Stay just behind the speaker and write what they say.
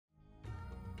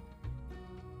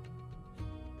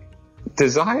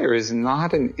desire is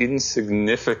not an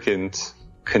insignificant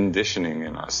conditioning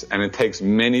in us, and it takes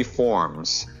many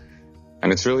forms,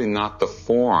 and it's really not the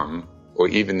form or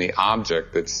even the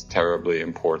object that's terribly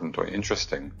important or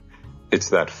interesting. It's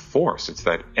that force, it's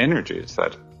that energy, it's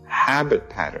that habit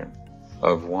pattern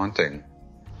of wanting.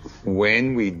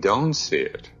 When we don't see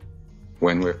it,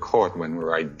 when we're caught, when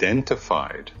we're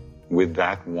identified with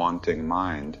that wanting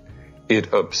mind,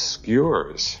 it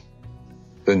obscures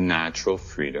the natural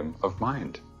freedom of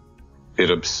mind. It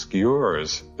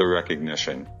obscures the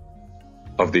recognition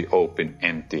of the open,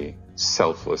 empty,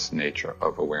 selfless nature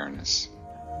of awareness.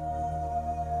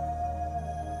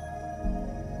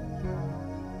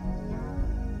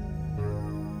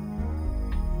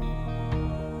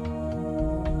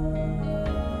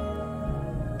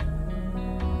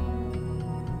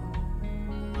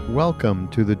 Welcome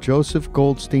to the Joseph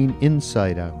Goldstein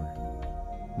Insight Hour.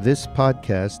 This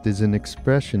podcast is an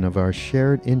expression of our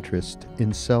shared interest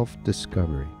in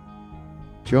self-discovery.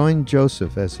 Join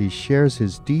Joseph as he shares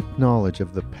his deep knowledge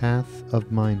of the path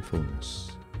of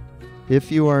mindfulness.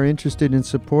 If you are interested in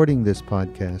supporting this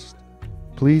podcast,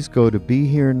 please go to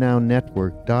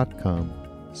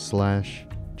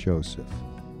BeHereNowNetwork.com/Joseph.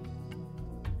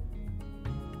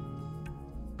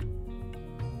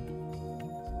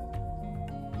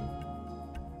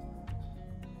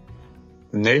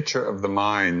 The nature of the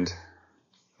mind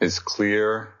is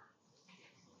clear,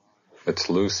 it's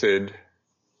lucid,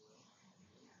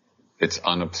 it's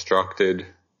unobstructed.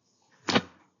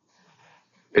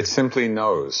 It simply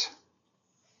knows.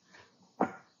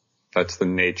 That's the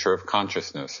nature of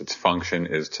consciousness. Its function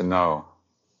is to know.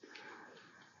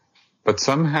 But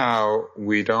somehow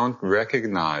we don't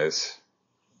recognize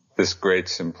this great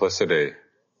simplicity,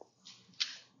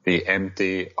 the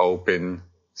empty, open,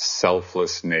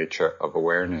 selfless nature of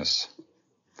awareness.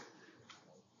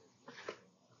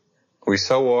 We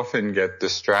so often get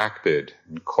distracted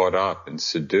and caught up and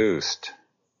seduced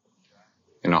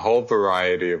in a whole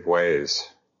variety of ways.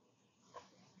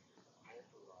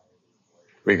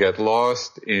 We get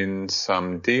lost in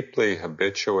some deeply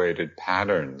habituated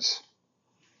patterns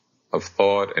of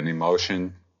thought and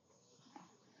emotion,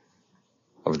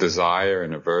 of desire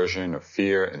and aversion, of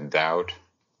fear and doubt.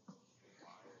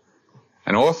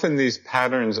 And often these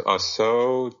patterns are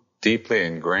so deeply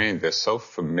ingrained, they're so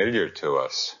familiar to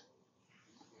us.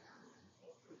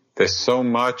 They're so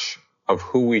much of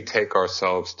who we take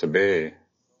ourselves to be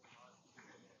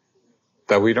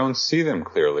that we don't see them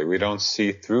clearly, we don't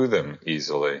see through them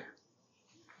easily.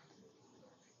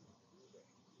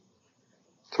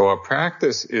 So our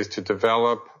practice is to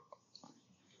develop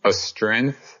a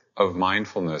strength of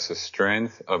mindfulness, a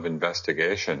strength of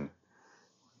investigation,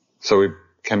 so we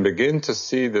can begin to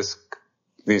see these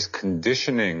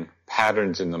conditioning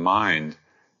patterns in the mind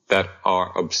that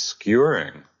are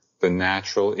obscuring the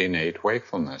natural innate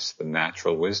wakefulness, the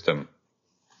natural wisdom.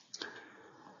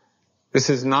 This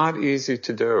is not easy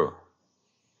to do.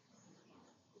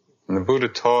 And the Buddha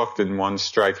talked in one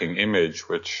striking image,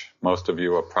 which most of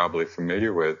you are probably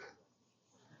familiar with.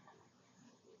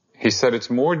 He said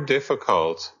it's more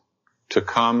difficult to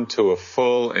come to a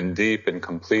full and deep and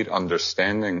complete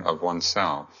understanding of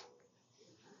oneself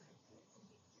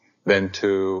than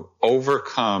to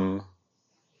overcome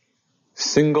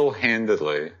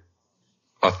single-handedly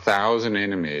 1,000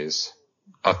 enemies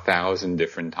 1,000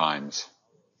 different times.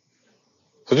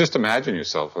 So just imagine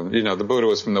yourself, the Buddha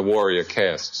was from the warrior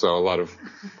caste, so a lot of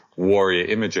warrior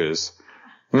images.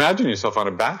 Imagine yourself on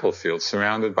a battlefield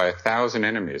surrounded by 1,000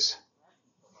 enemies.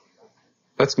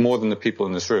 That's more than the people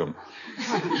in this room.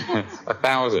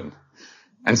 1,000.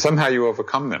 And somehow you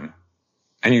overcome them.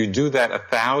 And you do that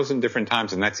 1,000 different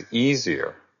times, and that's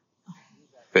easier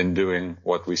than doing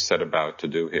what we set about to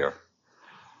do here.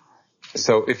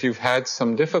 So if you've had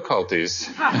some difficulties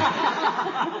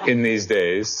in these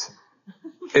days,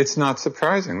 it's not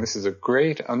surprising. This is a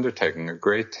great undertaking, a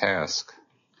great task.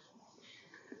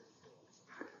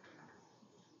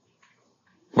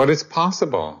 But it's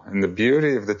possible, and the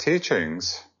beauty of the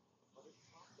teachings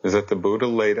is that the Buddha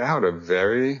laid out a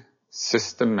very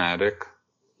systematic,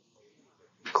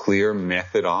 clear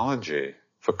methodology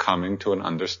for coming to an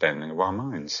understanding of our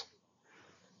minds.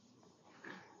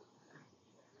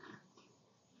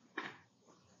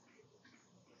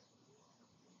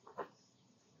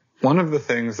 One of the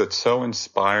things that so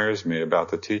inspires me about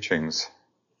the teachings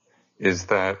is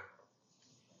that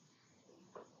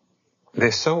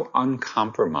they're so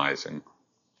uncompromising.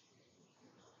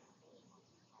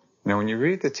 Now, when you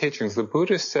read the teachings, the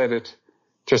Buddha said it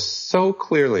just so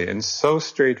clearly and so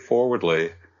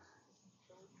straightforwardly.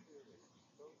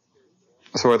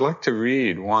 So I'd like to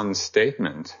read one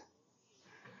statement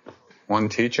one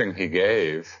teaching he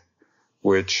gave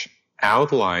which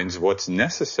outlines what's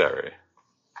necessary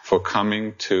for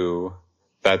coming to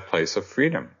that place of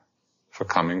freedom, for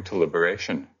coming to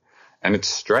liberation. And it's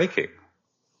striking,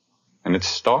 and it's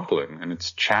startling, and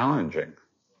it's challenging.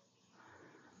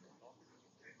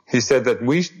 He said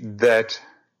that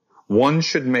one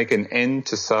should make an end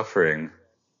to suffering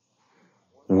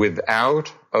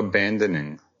without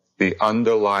abandoning the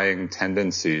underlying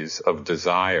tendencies of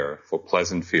desire for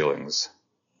pleasant feelings,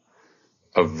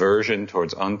 aversion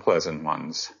towards unpleasant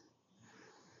ones,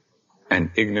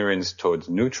 and ignorance towards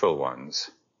neutral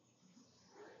ones.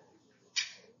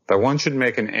 That one should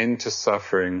make an end to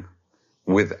suffering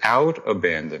without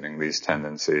abandoning these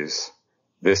tendencies.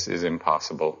 This is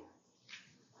impossible.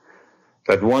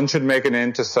 That one should make an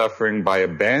end to suffering by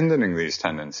abandoning these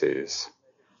tendencies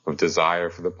of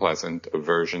desire for the pleasant,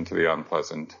 aversion to the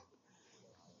unpleasant,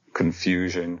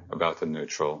 confusion about the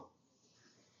neutral.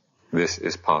 This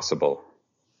is possible.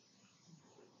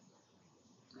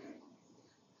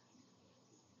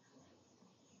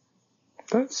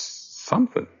 That's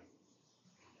something.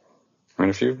 I mean,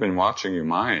 if you've been watching your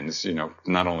minds,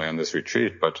 not only on this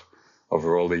retreat, but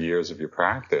over all the years of your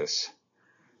practice,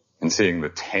 and seeing the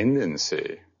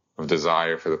tendency of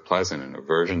desire for the pleasant and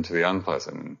aversion to the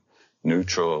unpleasant, and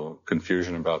neutral,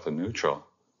 confusion about the neutral,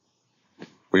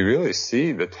 we really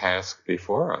see the task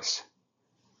before us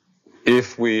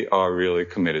if we are really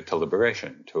committed to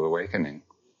liberation, to awakening.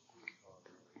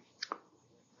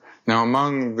 Now,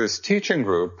 among this teaching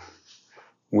group,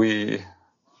 we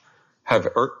have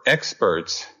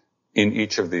experts in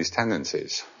each of these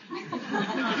tendencies.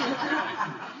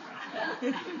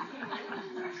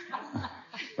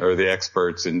 There are the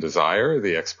experts in desire,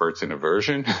 the experts in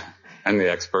aversion, and the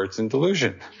experts in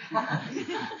delusion.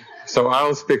 So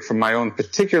I'll speak from my own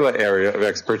particular area of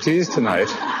expertise tonight.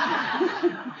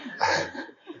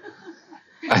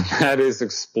 And that is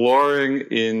exploring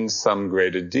in some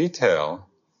greater detail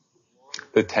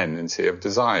the tendency of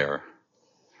desire.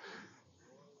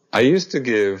 I used to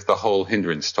give the whole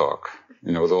hindrance talk,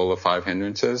 with all the 5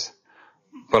 hindrances,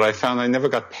 but I found I never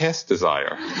got past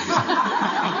desire.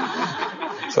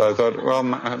 So I thought, well,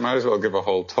 I might as well give a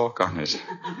whole talk on it.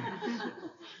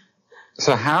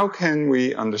 So how can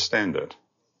we understand it?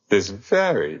 This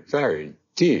very, very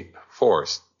deep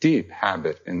force, deep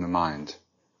habit in the mind.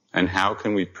 And how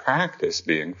can we practice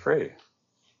being free?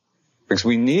 Because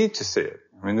we need to see it.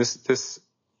 I mean, this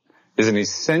is an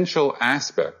essential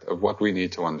aspect of what we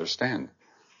need to understand,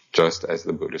 just as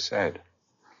the Buddha said.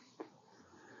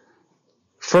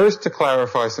 First, to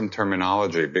clarify some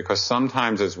terminology, because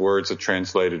sometimes as words are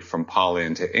translated from Pali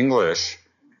into English,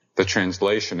 the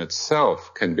translation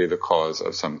itself can be the cause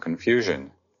of some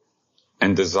confusion.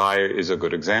 And desire is a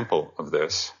good example of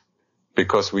this,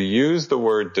 because we use the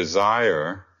word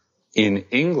desire in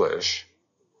English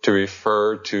to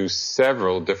refer to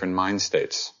several different mind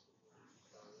states.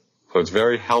 So it's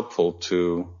very helpful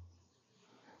to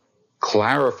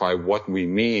clarify what we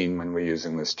mean when we're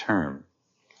using this term.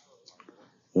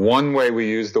 One way we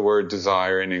use the word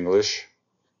desire in English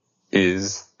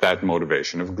is that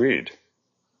motivation of greed,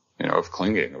 of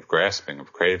clinging, of grasping,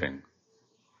 of craving.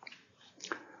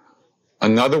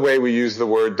 Another way we use the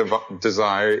word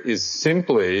desire is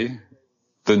simply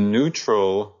the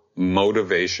neutral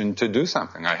motivation to do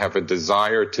something. I have a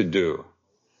desire to do,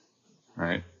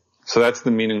 right? So that's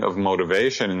the meaning of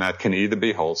motivation, and that can either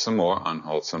be wholesome or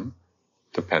unwholesome,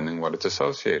 depending what it's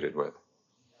associated with.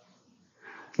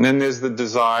 And then there's the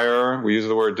desire. We use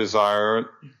the word desire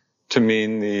to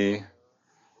mean the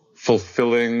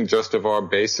fulfilling just of our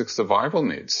basic survival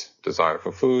needs. Desire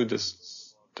for food,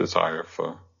 desire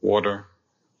for water,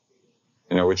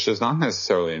 which does not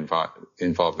necessarily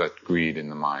involve that greed in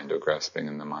the mind or grasping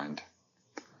in the mind.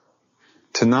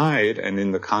 Tonight, and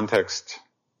in the context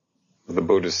of the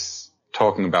Buddhists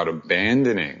talking about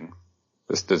abandoning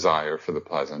this desire for the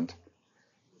pleasant,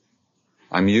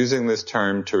 I'm using this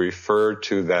term to refer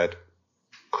to that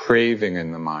craving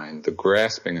in the mind, the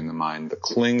grasping in the mind, the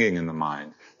clinging in the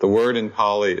mind. The word in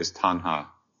Pali is tanha,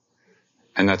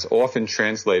 and that's often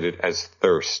translated as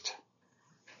thirst.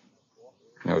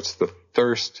 It's the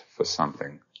thirst for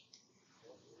something,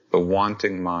 the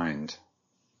wanting mind.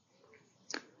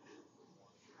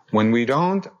 When we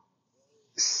don't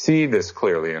see this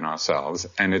clearly in ourselves,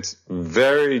 and it's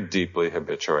very deeply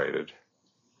habituated,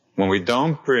 when we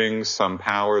don't bring some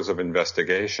powers of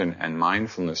investigation and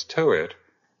mindfulness to it,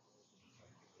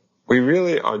 we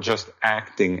really are just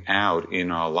acting out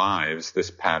in our lives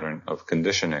this pattern of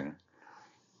conditioning,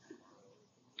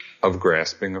 of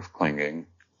grasping, of clinging,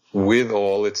 with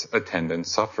all its attendant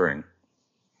suffering.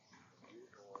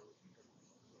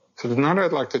 So tonight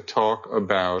I'd like to talk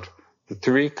about the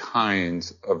three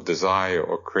kinds of desire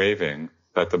or craving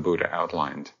that the Buddha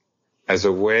outlined as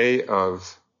a way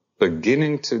of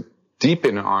beginning to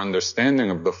deepen our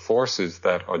understanding of the forces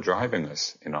that are driving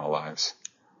us in our lives.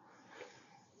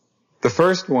 The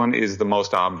first one is the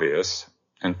most obvious,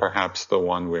 and perhaps the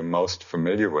one we're most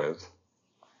familiar with,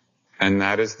 and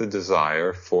that is the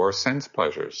desire for sense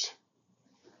pleasures.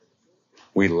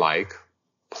 We like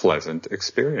pleasant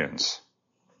experience.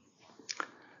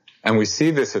 And we see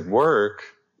this at work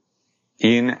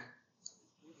in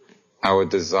our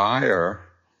desire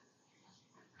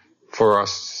for our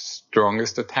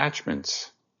strongest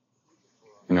attachments.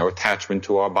 Attachment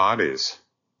to our bodies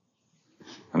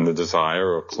and the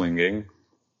desire or clinging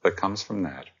that comes from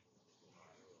that.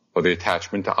 Or the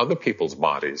attachment to other people's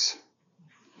bodies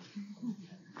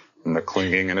and the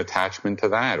clinging and attachment to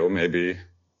that, or maybe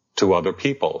to other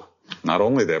people, not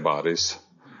only their bodies.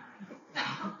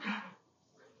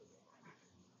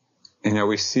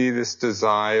 We see this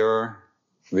desire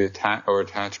or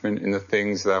attachment in the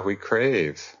things that we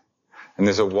crave. And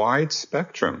there's a wide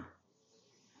spectrum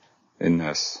in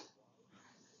this.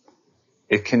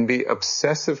 It can be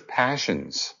obsessive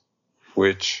passions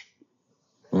which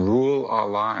rule our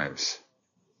lives.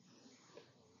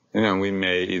 We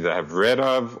may either have read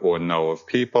of or know of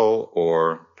people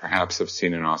or perhaps have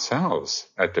seen in ourselves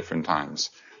at different times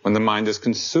when the mind is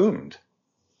consumed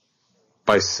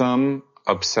by some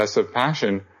obsessive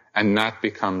passion, and that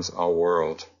becomes our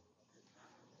world.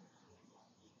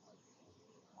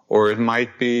 Or it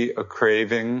might be a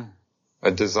craving,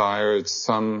 a desire, it's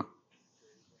some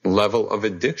level of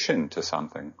addiction to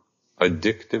something,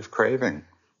 addictive craving.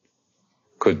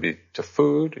 Could be to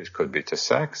food, it could be to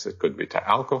sex, it could be to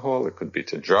alcohol, it could be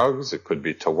to drugs, it could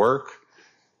be to work,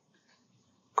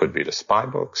 could be to spy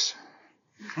books.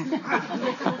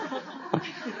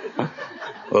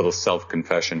 A little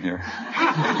self-confession here.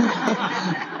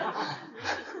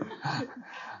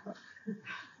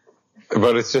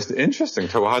 But it's just interesting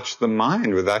to watch the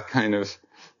mind with that kind of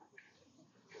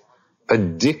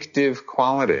addictive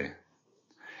quality.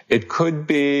 It could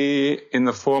be in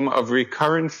the form of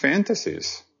recurrent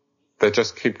fantasies that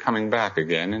just keep coming back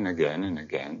again and again and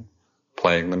again,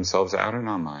 playing themselves out in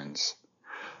our minds.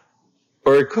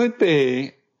 Or it could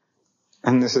be,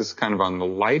 and this is kind of on the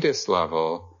lightest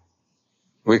level,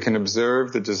 we can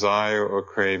observe the desire or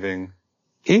craving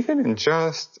even in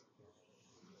just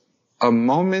a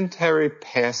momentary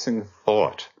passing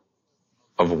thought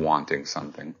of wanting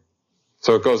something.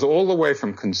 So it goes all the way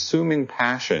from consuming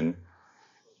passion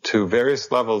to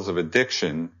various levels of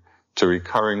addiction, to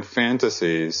recurring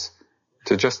fantasies,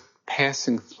 to just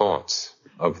passing thoughts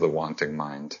of the wanting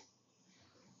mind.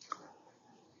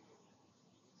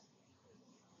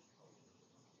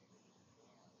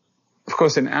 Of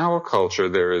course, in our culture,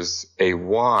 there is a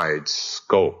wide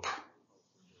scope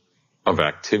of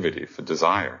activity for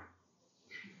desire.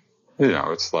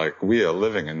 It's like we are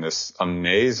living in this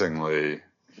amazingly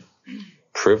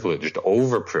privileged,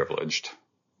 overprivileged,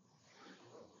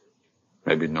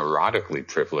 maybe neurotically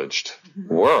privileged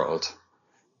world,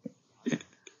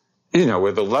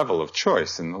 where the level of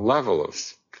choice and the level of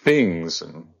things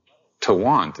and to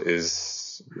want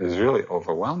is really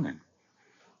overwhelming.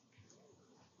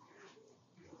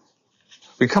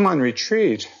 We come on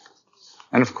retreat,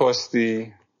 and of course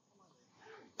the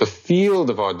field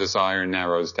of our desire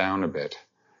narrows down a bit.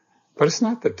 But it's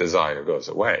not that desire goes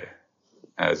away,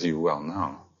 as you well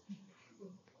know.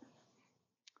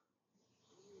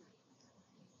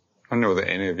 I don't know that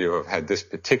any of you have had this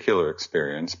particular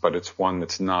experience, but it's one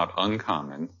that's not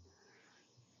uncommon.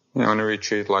 In a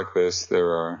retreat like this, there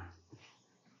are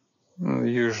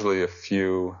usually a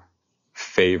few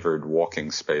favored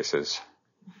walking spaces.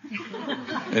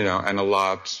 And a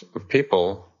lot of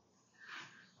people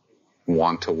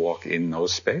want to walk in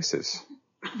those spaces.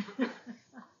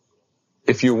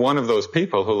 If you're one of those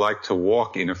people who like to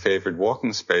walk in a favored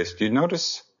walking space, do you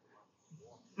notice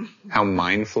how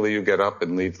mindfully you get up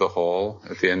and leave the hall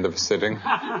at the end of a sitting?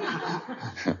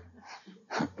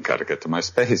 Got to get to my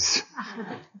space.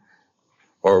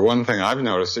 Or one thing I've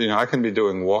noticed, I can be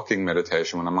doing walking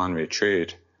meditation when I'm on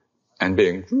retreat and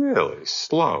being really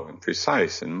slow and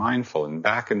precise and mindful and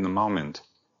back in the moment.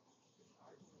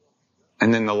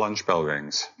 And then the lunch bell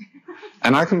rings.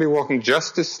 And I can be walking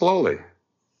just as slowly,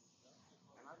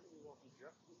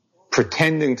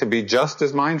 pretending to be just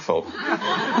as mindful.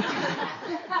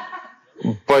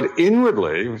 But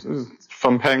inwardly,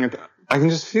 from paying it, I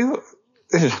can just feel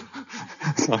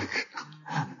it's like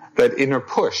that inner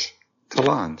push to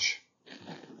lunch.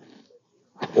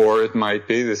 Or it might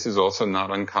be, this is also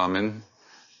not uncommon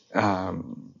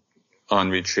on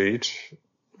retreat,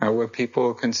 where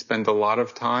people can spend a lot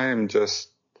of time just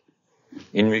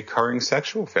in recurring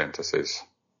sexual fantasies.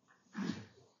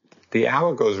 The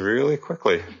hour goes really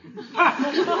quickly.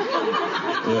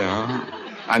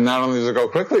 And not only does it go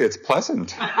quickly, it's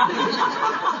pleasant.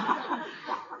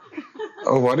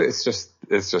 It's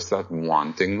just that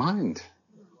wanting mind.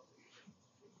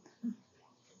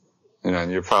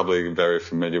 And you're probably very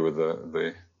familiar with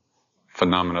the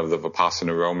phenomena of the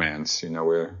Vipassana romance,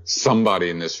 where somebody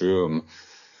in this room,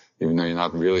 even though you're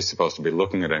not really supposed to be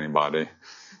looking at anybody,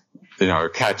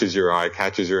 catches your eye,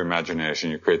 catches your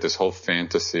imagination. You create this whole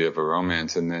fantasy of a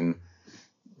romance, and then,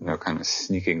 kind of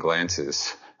sneaking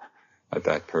glances at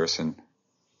that person.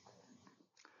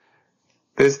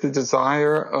 There's the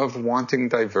desire of wanting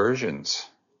diversions.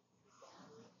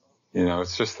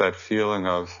 It's just that feeling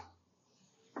of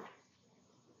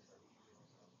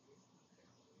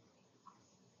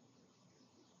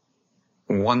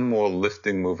one more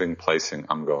lifting, moving, placing,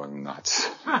 I'm going nuts.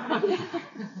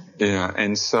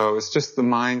 And so it's just the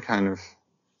mind kind of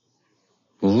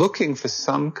looking for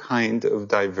some kind of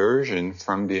diversion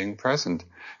from being present.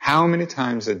 How many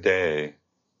times a day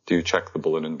do you check the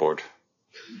bulletin board?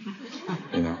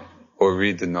 Or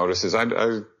read the notices? I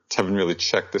haven't really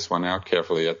checked this one out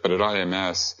carefully yet, but at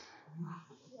IMS,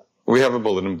 we have a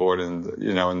bulletin board,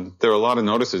 and there are a lot of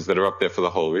notices that are up there for the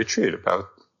whole retreat about,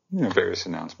 various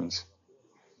announcements.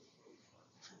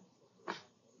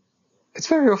 It's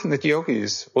very often that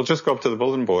yogis will just go up to the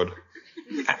bulletin board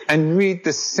and read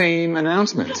the same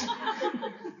announcement,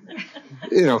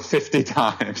 50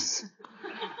 times.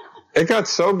 It got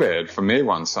so bad for me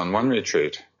once on one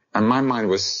retreat, and my mind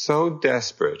was so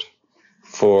desperate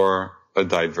for a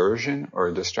diversion or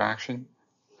a distraction,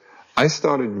 I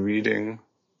started reading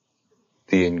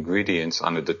the ingredients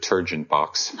on a detergent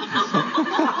box.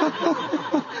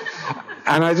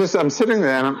 And I'm sitting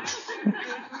there and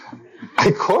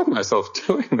I caught myself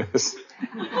doing this.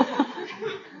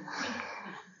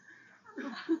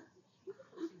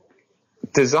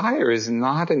 Desire is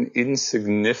not an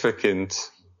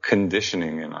insignificant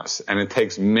conditioning in us, and it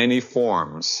takes many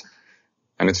forms,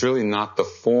 and it's really not the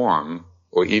form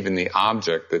or even the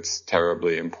object that's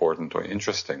terribly important or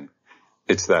interesting.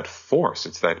 It's that force,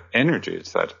 it's that energy,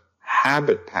 it's that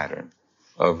habit pattern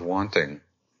of wanting.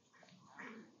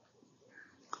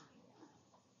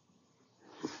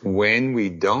 When we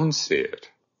don't see it,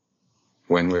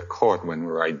 when we're caught, when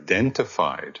we're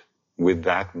identified with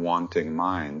that wanting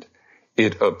mind,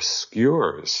 it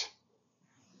obscures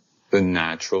the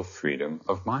natural freedom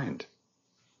of mind.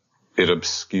 It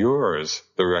obscures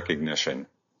the recognition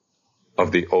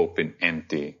of the open,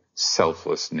 empty,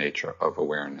 selfless nature of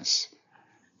awareness.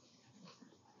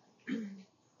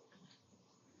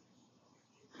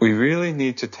 We really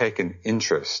need to take an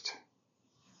interest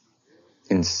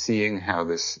in seeing how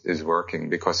this is working,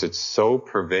 because it's so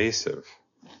pervasive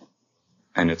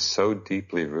and it's so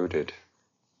deeply rooted.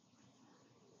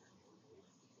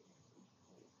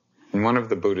 In one of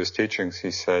the Buddha's teachings,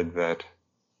 he said that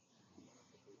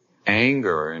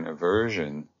anger and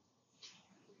aversion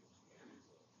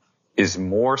is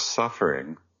more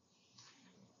suffering,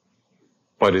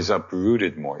 but is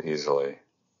uprooted more easily.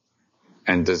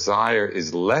 And desire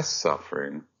is less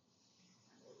suffering,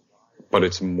 but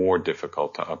it's more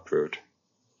difficult to uproot,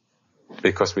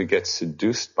 because we get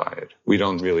seduced by it. We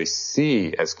don't really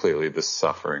see as clearly the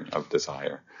suffering of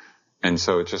desire. And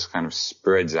so it just kind of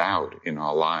spreads out in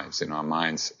our lives, in our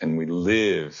minds, and we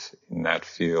live in that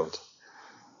field.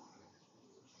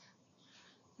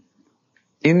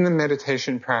 In the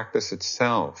meditation practice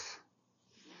itself,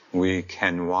 we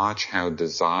can watch how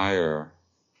desire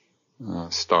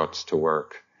starts to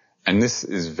work. And this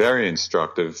is very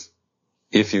instructive.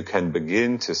 If you can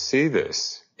begin to see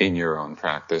this in your own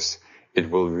practice,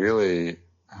 it will really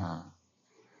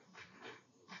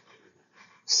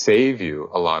save you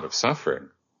a lot of suffering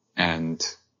and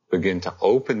begin to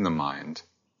open the mind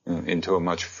into a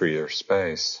much freer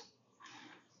space.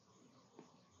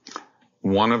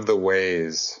 One of the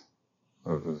ways,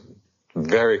 a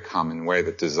very common way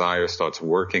that desire starts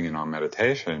working in our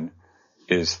meditation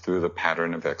is through the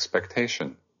pattern of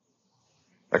expectation.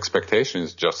 Expectation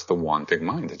is just the wanting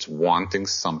mind. It's wanting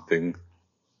something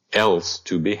else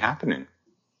to be happening.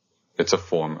 It's a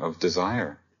form of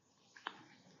desire.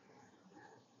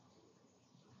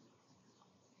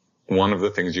 One of the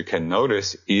things you can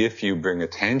notice, if you bring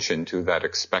attention to that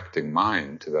expecting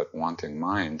mind, to that wanting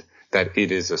mind, that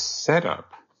it is a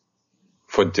setup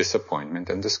for disappointment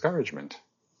and discouragement.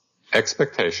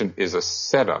 Expectation is a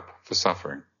setup for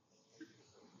suffering.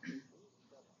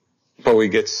 But we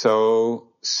get so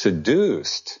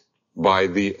seduced by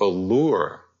the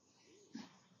allure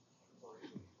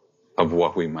of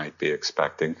what we might be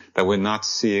expecting, that we're not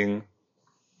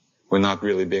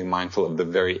really being mindful of the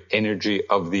very energy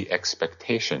of the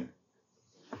expectation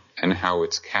and how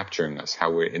it's capturing us,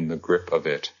 how we're in the grip of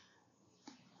it.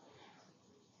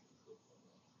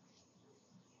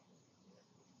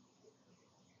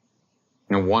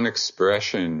 Now, one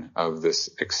expression of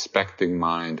this expecting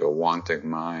mind or wanting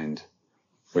mind,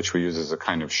 which we use as a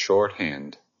kind of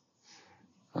shorthand,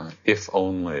 if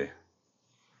only.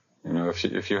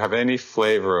 If you have any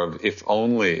flavor of if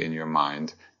only in your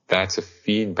mind, that's a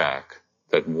feedback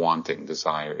that wanting,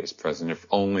 desire is present. If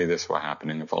only this were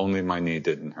happening, if only my knee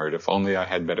didn't hurt, if only I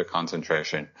had better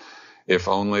concentration, if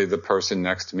only the person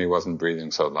next to me wasn't breathing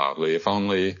so loudly, if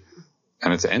only,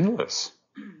 and it's endless.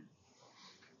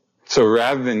 So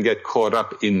rather than get caught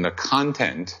up in the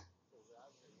content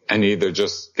and either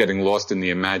just getting lost in the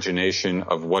imagination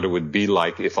of what it would be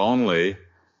like if only,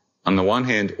 on the one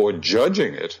hand, or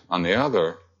judging it on the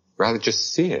other, rather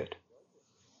just see it.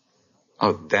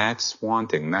 Oh, that's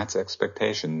wanting, that's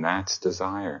expectation, that's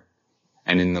desire.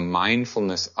 And in the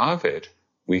mindfulness of it,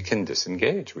 we can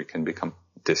disengage, we can become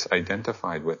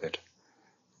disidentified with it.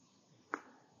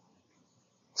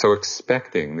 So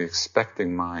the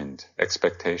expecting mind,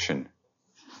 expectation,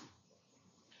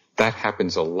 that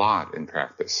happens a lot in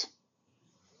practice.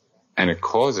 And it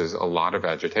causes a lot of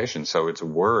agitation, so it's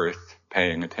worth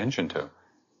paying attention to,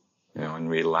 and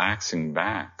relaxing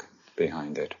back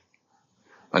behind it.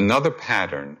 Another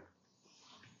pattern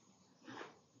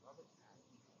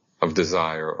of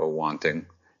desire or wanting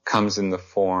comes in the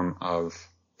form of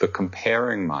the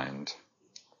comparing mind,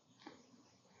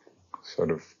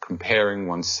 sort of comparing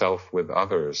oneself with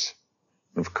others,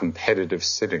 of competitive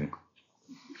sitting,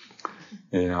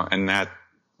 and that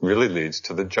really leads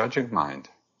to the judging mind.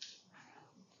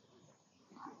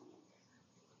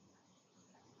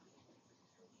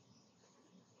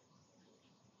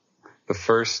 The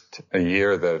first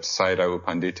year that Sayadaw U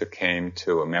Pandita came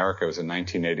to America was in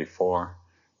 1984,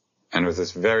 and it was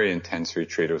this very intense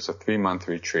retreat. It was a 3-month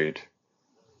retreat.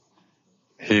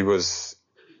 He was,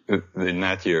 in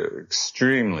that year,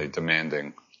 extremely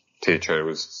demanding teacher. It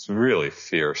was really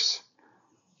fierce.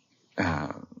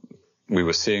 We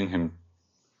were seeing him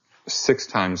 6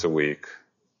 times a week,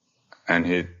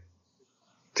 and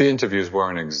the interviews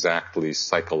weren't exactly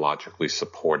psychologically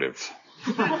supportive.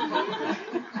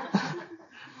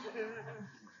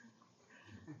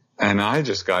 And I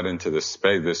just got into this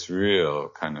space, this real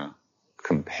kind of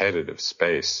competitive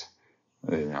space,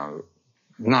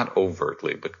 not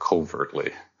overtly, but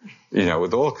covertly,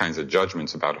 with all kinds of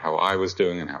judgments about how I was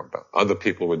doing and how other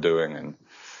people were doing. And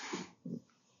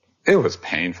it was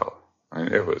painful.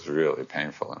 It was really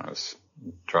painful. And I was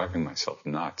driving myself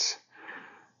nuts.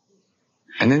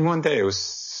 And then one day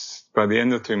by the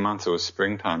end of 3 months, it was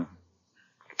springtime.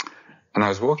 And I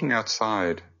was walking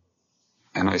outside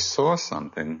and I saw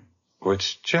something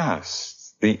which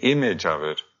the image of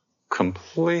it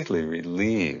completely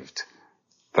relieved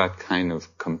that kind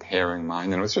of comparing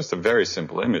mind. And it was just a very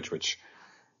simple image, which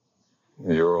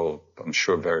you're all, I'm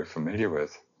sure, very familiar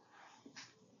with.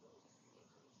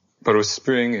 But it was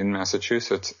spring in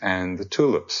Massachusetts, and the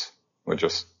tulips were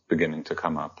just beginning to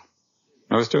come up.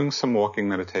 I was doing some walking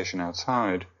meditation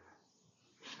outside,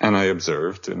 and I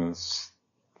observed, and it's,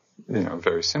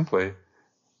 very simply,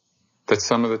 that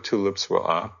some of the tulips were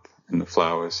up, and the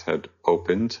flowers had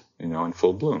opened, in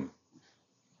full bloom.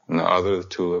 And the other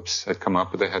tulips had come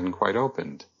up, but they hadn't quite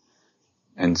opened.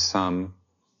 And some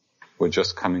were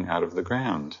just coming out of the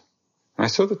ground. And I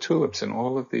saw the tulips in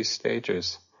all of these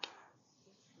stages.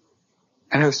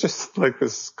 And it was just like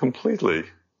this completely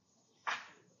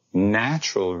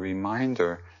natural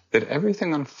reminder that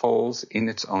everything unfolds in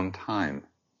its own time.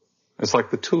 It's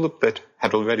like the tulip that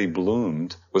had already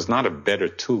bloomed was not a better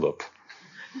tulip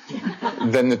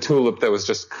than the tulip that was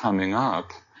just coming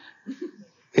up.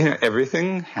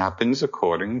 Everything happens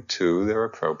according to their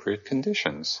appropriate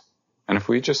conditions. And if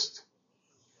we just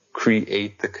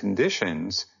create the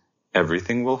conditions,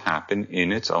 everything will happen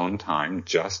in its own time,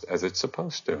 just as it's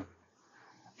supposed to.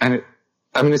 And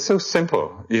it's so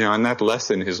simple, and that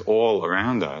lesson is all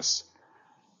around us.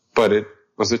 But it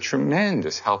was a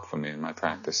tremendous help for me in my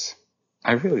practice.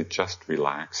 I really just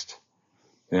relaxed.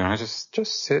 I just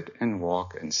sit and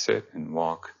walk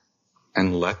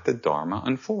and let the Dharma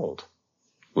unfold.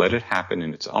 Let it happen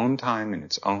in its own time, in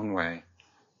its own way.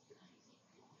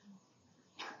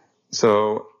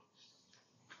 So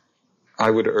I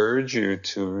would urge you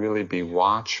to really be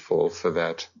watchful for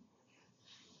that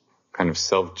kind of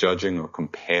self-judging or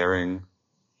comparing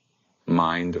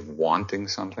mind of wanting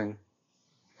something,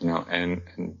 and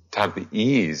to have the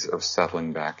ease of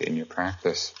settling back in your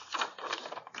practice.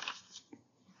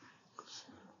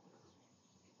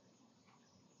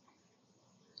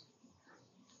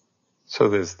 So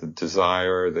there's the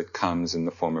desire that comes in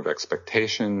the form of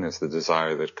expectation. There's the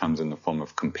desire that comes in the form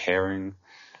of comparing.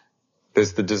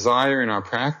 There's the desire in our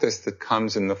practice that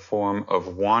comes in the form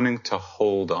of wanting to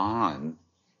hold on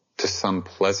to some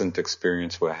pleasant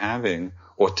experience we're having,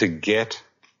 or to get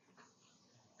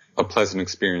a pleasant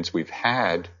experience we've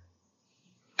had,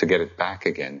 to get it back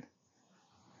again.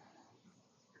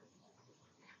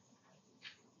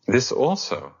 This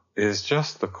also is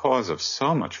just the cause of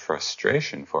so much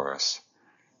frustration for us.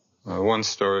 One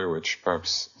story which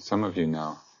perhaps some of you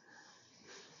know.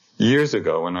 Years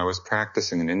ago, when I was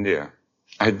practicing in India,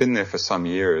 I had been there for some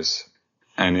years,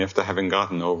 and after having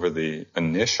gotten over the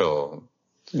initial,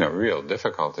 real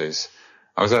difficulties,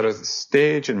 I was at a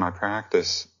stage in my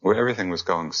practice where everything was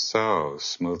going so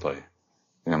smoothly.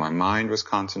 My mind was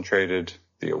concentrated,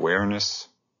 the awareness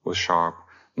was sharp,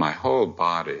 my whole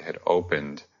body had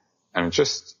opened, and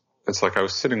it's like I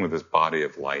was sitting with this body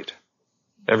of light.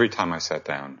 Every time I sat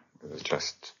down, it was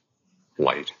just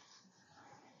light.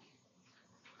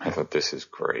 I thought, this is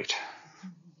great.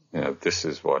 This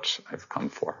is what I've come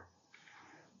for.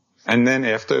 And then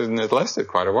and it lasted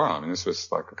quite a while. This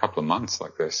was like a couple of months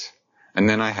like this. And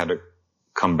then I had to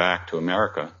come back to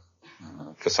America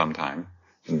for some time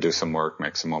and do some work,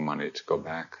 make some more money to go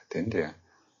back to India.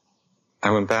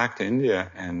 I went back to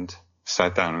India and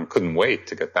sat down and couldn't wait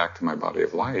to get back to my body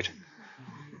of light.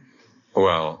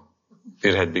 Well,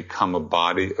 it had become a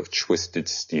body of twisted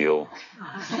steel.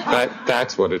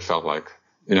 That's what it felt like.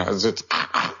 And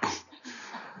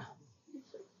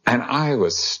I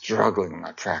was struggling in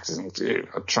my practice,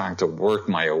 trying to work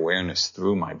my awareness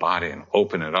through my body and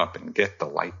open it up and get the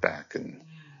light back. And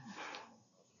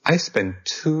I spent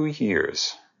 2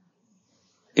 years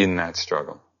in that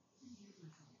struggle.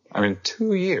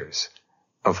 2 years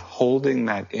of holding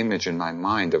that image in my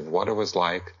mind of what it was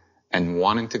like and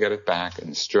wanting to get it back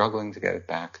and struggling to get it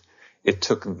back. It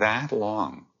took that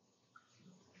long.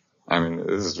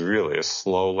 This is really a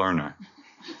slow learner.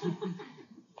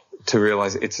 To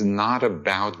realize it's not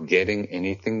about getting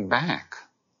anything back.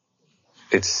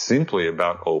 It's simply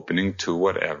about opening to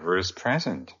whatever is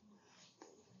present.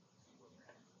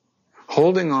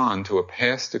 Holding on to a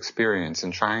past experience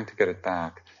and trying to get it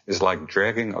back is like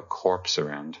dragging a corpse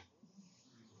around.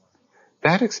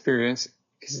 That experience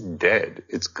is dead.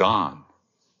 It's gone.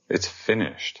 It's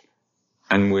finished.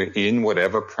 And we're in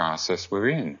whatever process we're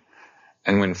in.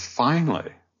 And when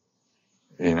finally,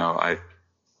 I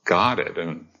got it,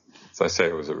 and as I say,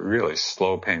 it was a really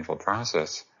slow, painful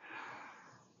process,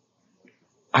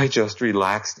 I just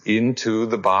relaxed into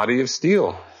the body of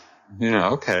steel.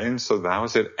 Okay, and so that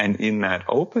was it. And in that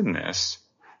openness,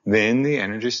 then the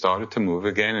energy started to move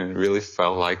again, and it really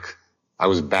felt like I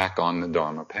was back on the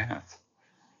Dharma path.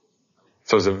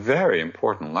 So it's a very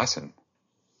important lesson,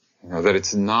 that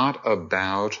it's not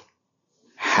about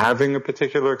having a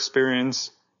particular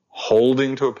experience,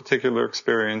 holding to a particular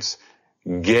experience,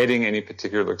 getting any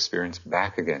particular experience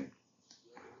back again.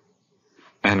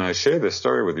 And I share this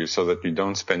story with you so that you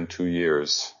don't spend 2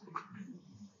 years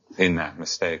in that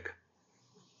mistake.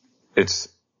 It's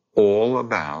all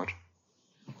about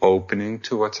opening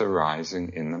to what's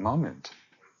arising in the moment,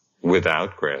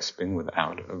 without grasping,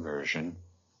 without aversion.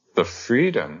 The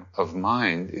freedom of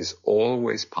mind is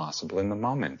always possible in the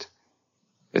moment.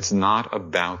 It's not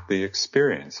about the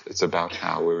experience. It's about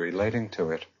how we're relating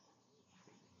to it.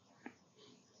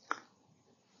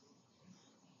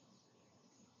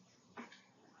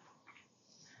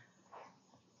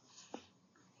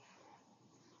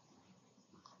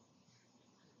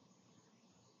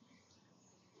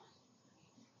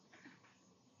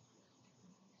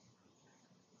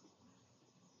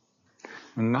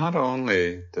 Not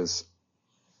only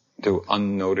do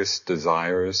unnoticed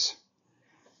desires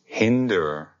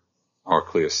hinder our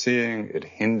clear seeing, it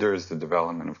hinders the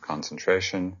development of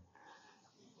concentration,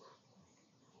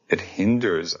 it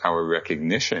hinders our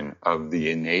recognition of the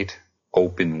innate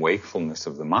open wakefulness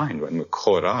of the mind when we're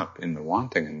caught up in the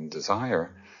wanting and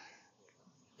desire.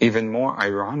 Even more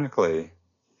ironically,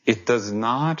 it does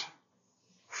not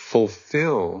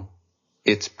fulfill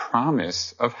its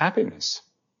promise of happiness.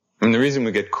 The reason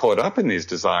we get caught up in these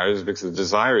desires is because the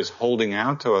desire is holding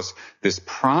out to us this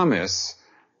promise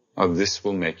of this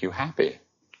will make you happy.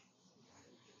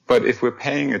 But if we're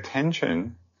paying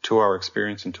attention to our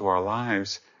experience and to our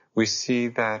lives, we see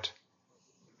that,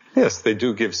 yes, they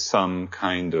do give some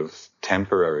kind of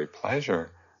temporary pleasure,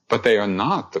 but they are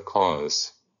not the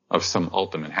cause of some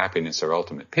ultimate happiness or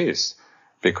ultimate peace.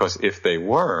 Because if they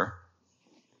were,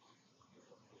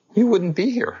 you wouldn't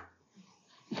be here.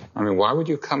 Why would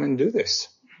you come and do this?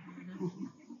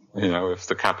 If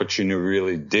the cappuccino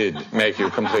really did make you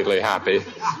completely happy.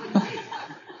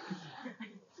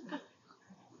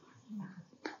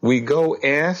 we go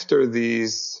after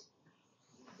these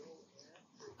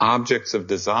objects of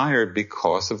desire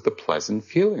because of the pleasant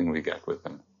feeling we get with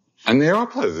them. And they are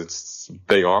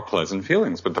pleasant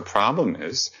feelings, but the problem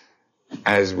is,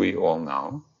 as we all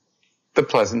know, the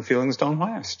pleasant feelings don't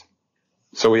last.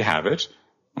 So we have it,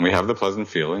 and we have the pleasant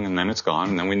feeling, and then it's gone,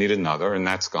 and then we need another, and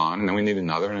that's gone, and then we need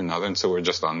another and another, and so we're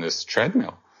just on this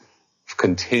treadmill,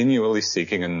 continually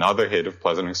seeking another hit of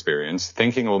pleasant experience,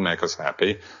 thinking it will make us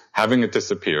happy, having it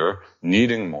disappear,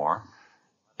 needing more.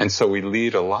 And so we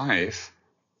lead a life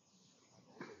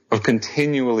of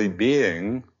continually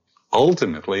being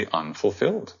ultimately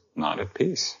unfulfilled, not at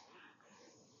peace.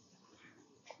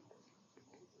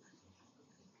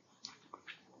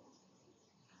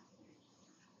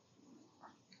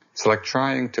 It's like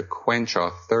trying to quench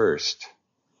our thirst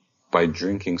by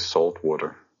drinking salt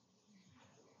water.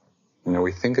 You know,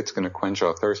 we think it's going to quench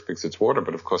our thirst because it's water,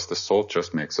 but of course the salt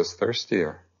just makes us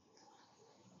thirstier.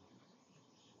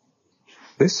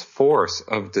 This force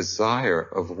of desire,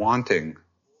 of wanting,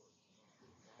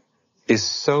 is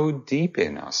so deep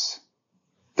in us.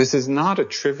 This is not a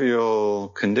trivial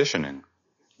conditioning.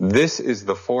 This is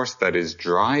the force that is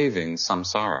driving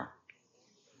samsara.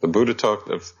 The Buddha talked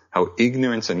of how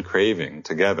ignorance and craving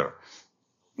together,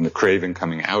 and the craving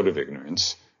coming out of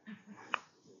ignorance,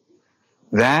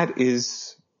 that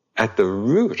is at the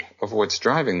root of what's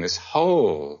driving this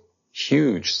whole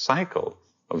huge cycle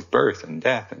of birth and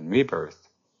death and rebirth.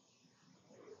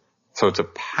 So it's a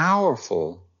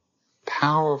powerful,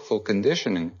 powerful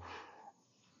conditioning.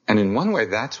 And in one way,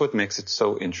 that's what makes it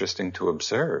so interesting to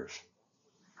observe.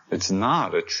 It's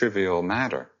not a trivial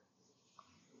matter.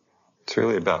 It's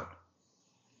really about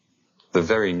the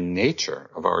very nature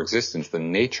of our existence, the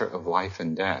nature of life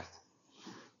and death.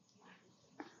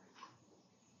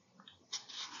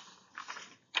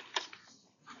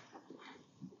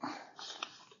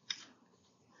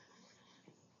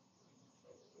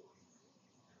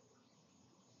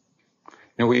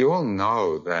 Now, we all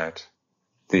know that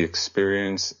the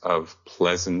experience of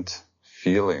pleasant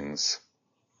feelings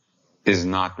is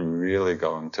not really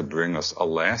going to bring us a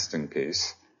lasting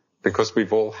peace, because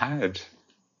we've all had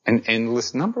an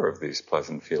endless number of these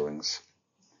pleasant feelings.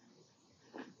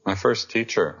 My first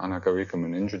teacher, Anagarika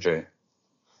Munindraji,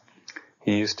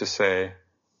 he used to say,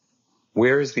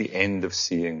 where is the end of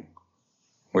seeing?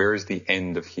 Where is the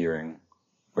end of hearing?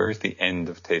 Where is the end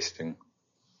of tasting?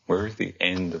 Where is the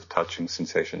end of touching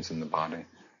sensations in the body?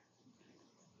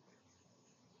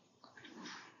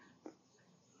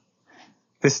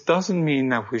 This doesn't mean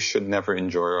that we should never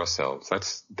enjoy ourselves.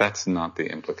 That's not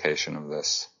the implication of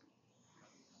this.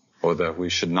 Or that we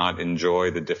should not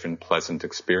enjoy the different pleasant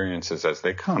experiences as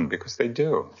they come, because they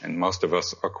do. And most of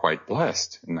us are quite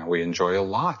blessed in that we enjoy a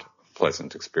lot of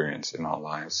pleasant experience in our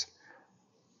lives.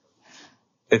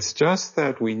 It's just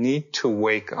that we need to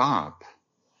wake up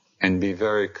and be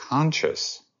very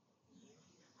conscious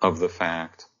of the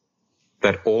fact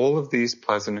that all of these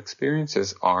pleasant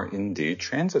experiences are indeed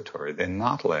transitory. They're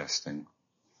not lasting.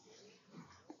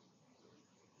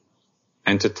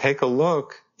 And to take a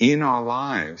look in our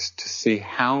lives to see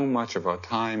how much of our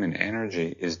time and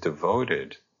energy is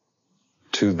devoted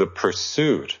to the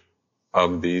pursuit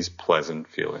of these pleasant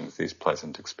feelings, these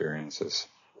pleasant experiences.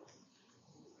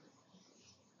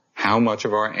 How much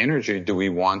of our energy do we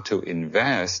want to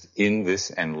invest in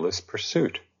this endless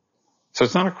pursuit? So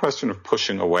it's not a question of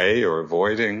pushing away or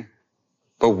avoiding,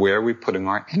 but where are we putting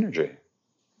our energy?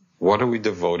 What are we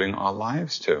devoting our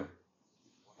lives to?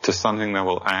 To something that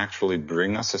will actually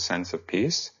bring us a sense of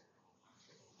peace,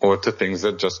 or to things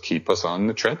that just keep us on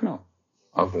the treadmill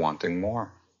of wanting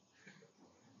more?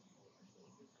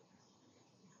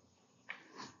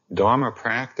 Dharma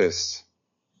practice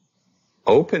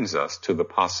opens us to the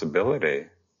possibility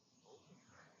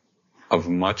of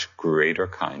much greater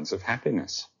kinds of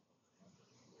happiness.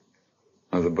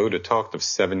 Now, the Buddha talked of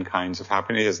 7 kinds of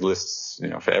happiness. He has lists,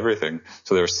 for everything.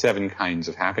 So there are 7 kinds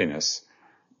of happiness.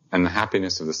 And the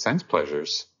happiness of the sense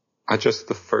pleasures are just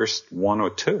the first 1 or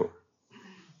 2.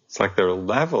 It's like there are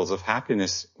levels of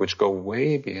happiness which go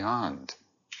way beyond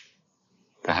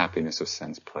the happiness of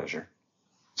sense pleasure.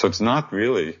 So it's not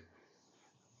really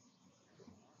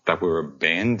that we're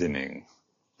abandoning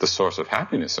the source of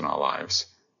happiness in our lives.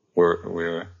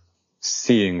 We're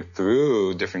seeing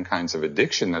through different kinds of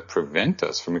addiction that prevent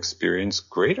us from experiencing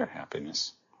greater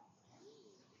happiness.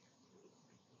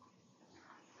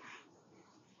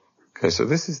 Okay, so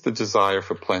this is the desire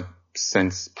for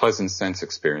pleasant sense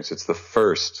experience. It's the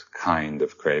first kind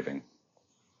of craving.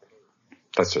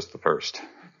 That's just the first.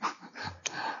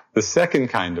 The second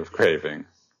kind of craving,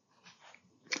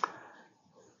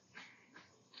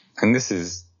 and this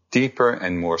is deeper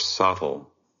and more subtle,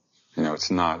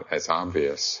 It's not as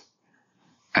obvious.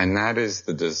 And that is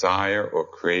the desire or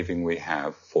craving we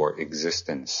have for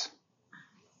existence.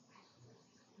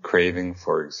 Craving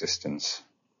for existence.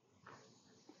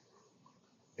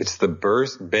 It's the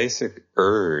basic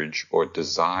urge or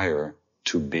desire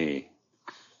to be.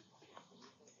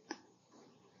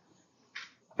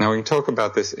 Now we can talk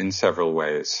about this in several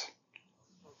ways.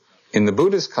 In the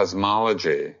Buddha's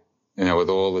cosmology, with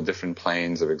all the different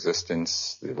planes of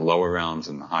existence, the lower realms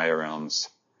and the higher realms,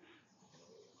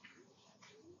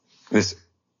 this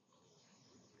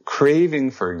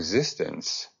craving for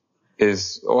existence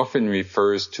often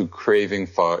refers to craving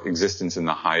for existence in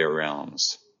the higher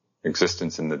realms,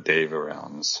 existence in the Deva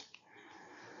realms.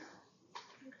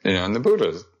 And the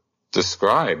Buddha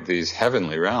described these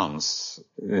heavenly realms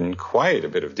in quite a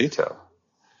bit of detail.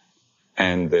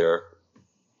 And they're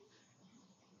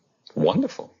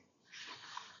wonderful.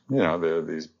 There are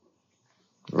these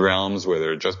realms where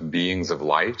there are just beings of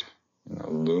light,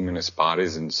 luminous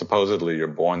bodies, and supposedly you're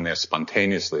born there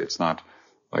spontaneously. It's not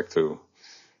like through,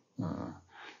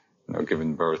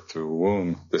 given birth through a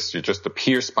womb. You just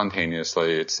appear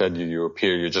spontaneously. It said you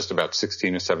appear, you're just about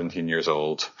 16 or 17 years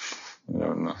old,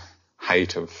 in the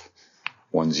height of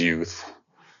one's youth,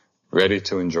 ready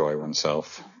to enjoy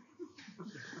oneself.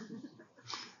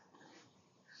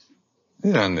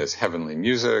 And there's heavenly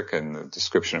music and the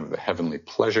description of the heavenly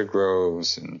pleasure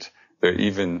groves, and there are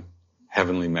even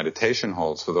heavenly meditation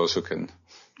halls for those who can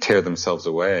tear themselves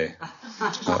away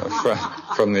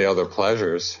from the other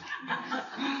pleasures.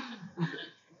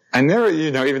 And there,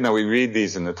 even though we read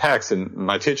these in the text, and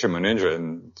my teacher Munindra,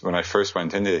 and when I first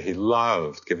went into it, he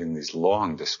loved giving these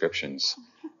long descriptions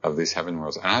of these heaven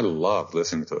worlds, and I loved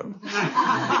listening to them.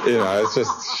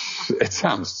 It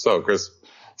sounds so crisp,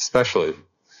 especially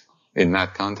in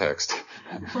that context.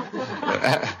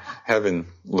 Heaven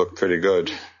looked pretty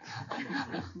good.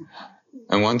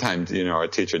 And one time, our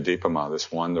teacher Deepama,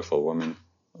 this wonderful woman,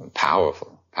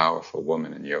 powerful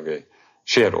woman in yoga,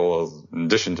 she had all, in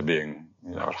addition to being,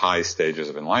 at high stages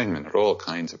of enlightenment, had all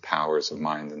kinds of powers of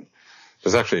mind. And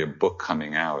there's actually a book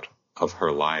coming out of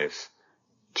her life,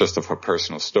 just of her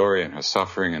personal story and her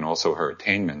suffering and also her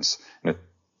attainments. And it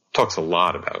talks a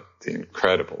lot about the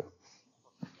incredible,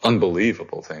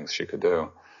 unbelievable things she could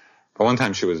do. But one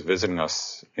time she was visiting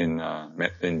us in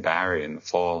Barrie in the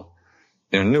fall.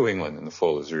 New England in the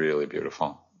fall is really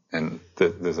beautiful. And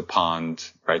there's a pond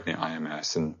right near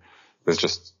IMS, and there's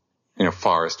just,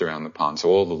 forest around the pond. So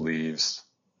all the leaves,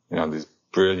 these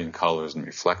brilliant colors and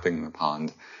reflecting in the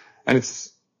pond. And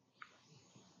it's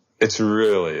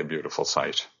really a beautiful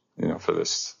sight, for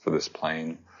this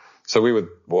plain. So we were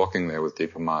walking there with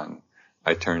Deepama, and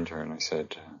I turned to her and I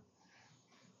said,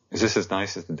 is this as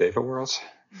nice as the Deva worlds?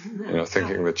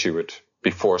 Thinking that she would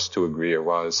be forced to agree it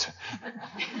was.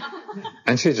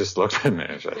 And she just looked at me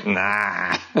and said,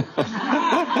 nah.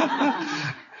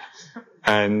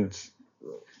 And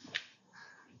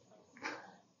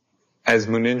as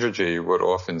Munindraji would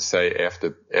often say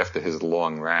after his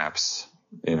long raps,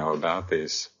 about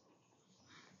these,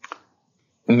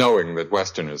 knowing that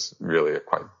Westerners really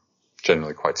are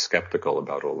generally quite skeptical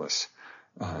about all this,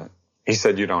 he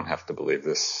said, you don't have to believe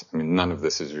this. None of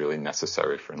this is really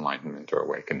necessary for enlightenment or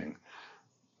awakening.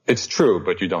 It's true,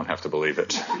 but you don't have to believe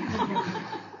it.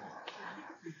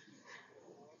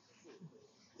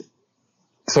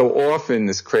 So often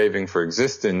this craving for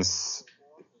existence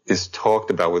is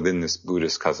talked about within this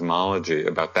Buddhist cosmology,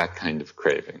 about that kind of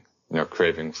craving,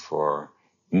 craving for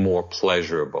more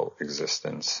pleasurable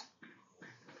existence.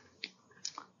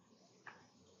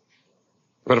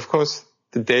 But of course,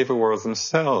 the Deva worlds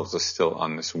themselves are still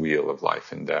on this wheel of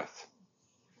life and death.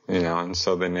 And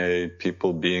so they may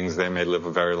live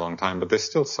a very long time, but they're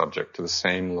still subject to the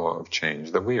same law of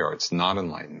change that we are. It's not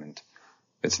enlightenment.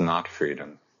 It's not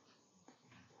freedom.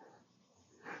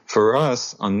 For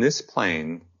us, on this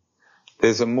plane,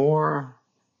 there's a more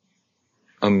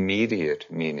immediate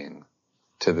meaning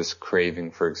to this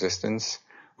craving for existence,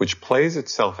 which plays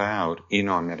itself out in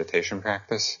our meditation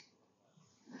practice.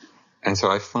 And so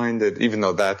I find that even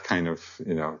though that kind of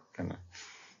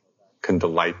can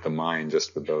delight the mind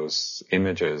just with those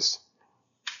images,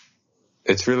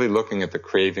 it's really looking at the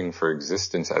craving for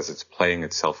existence as it's playing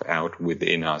itself out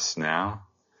within us now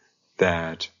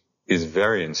that is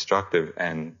very instructive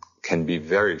and can be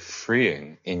very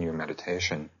freeing in your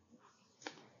meditation.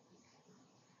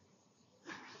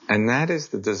 And that is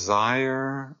the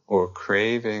desire or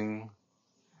craving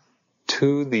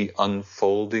to the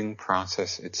unfolding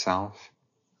process itself.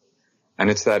 And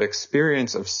it's that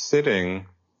experience of sitting,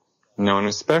 and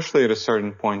especially at a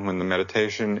certain point when the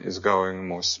meditation is going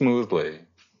more smoothly,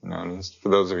 And for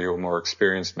those of you who are more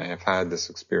experienced may have had this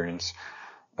experience,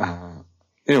 where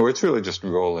it's really just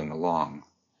rolling along.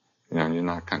 And you're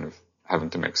not kind of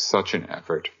having to make such an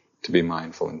effort to be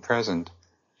mindful and present.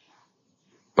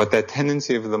 But that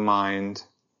tendency of the mind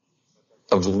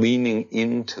of leaning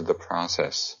into the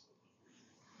process.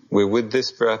 We're with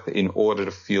this breath in order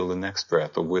to feel the next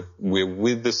breath, or we're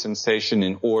with the sensation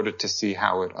in order to see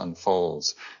how it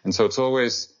unfolds. And so it's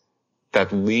always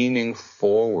that leaning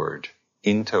forward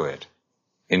into it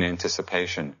in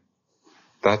anticipation.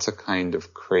 That's a kind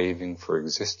of craving for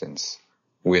existence.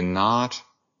 We're not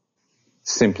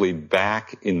simply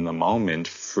back in the moment,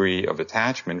 free of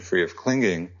attachment, free of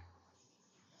clinging.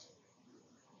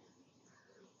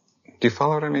 Do you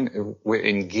follow what I mean? We're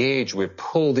engaged, we're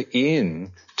pulled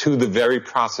in to the very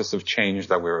process of change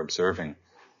that we're observing.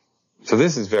 So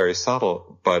this is very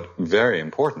subtle, but very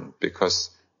important,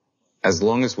 because as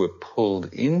long as we're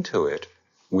pulled into it,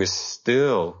 we're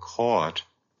still caught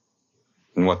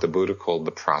in what the Buddha called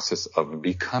the process of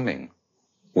becoming.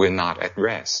 We're not at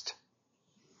rest.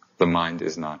 The mind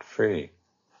is not free.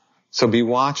 So be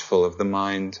watchful of the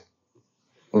mind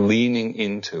leaning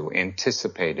into,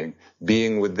 anticipating,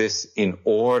 being with this in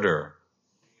order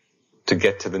to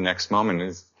get to the next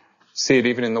moment. See it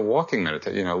even in the walking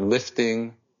meditation,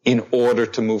 lifting in order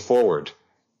to move forward,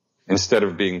 instead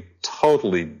of being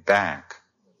totally back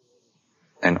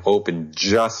and open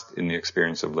just in the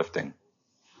experience of lifting.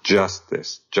 Just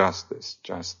this, just this,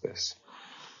 just this.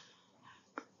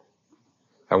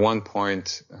 At one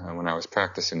point, when I was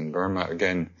practicing in Burma,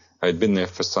 again, I had been there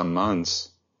for some months.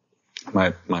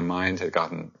 My mind had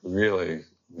gotten really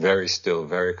very still,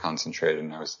 very concentrated,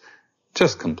 and I was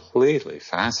just completely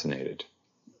fascinated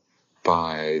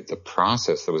by the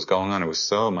process that was going on.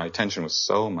 My attention was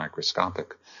so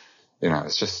microscopic.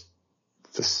 It's just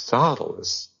the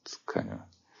subtlest kind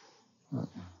of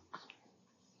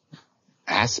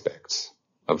aspects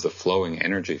of the flowing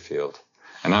energy field.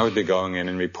 And I would be going in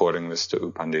and reporting this to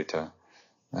U Pandita.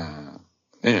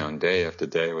 And day after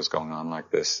day it was going on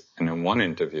like this. And in one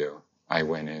interview, I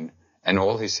went in, and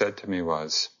all he said to me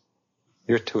was,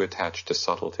 "You're too attached to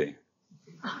subtlety."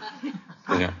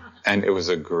 And it was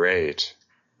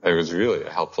really a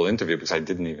helpful interview, because I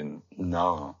didn't even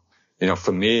know.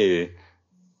 For me,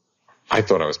 I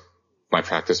thought my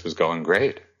practice was going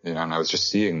great, and I was just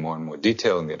seeing more and more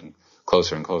detail and getting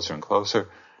closer and closer and closer.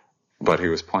 But he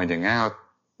was pointing out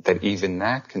that even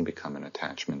that can become an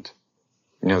attachment.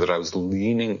 That I was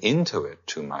leaning into it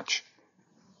too much.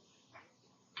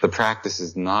 The practice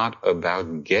is not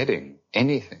about getting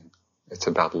anything. It's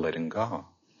about letting go.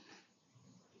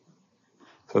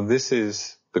 So this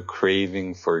is the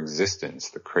craving for existence,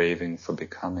 the craving for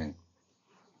becoming.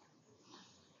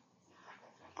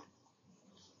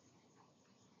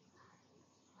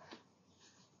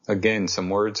 Again, some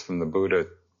words from the Buddha,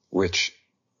 which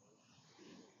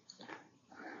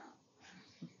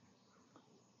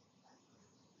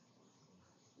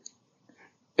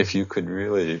if you could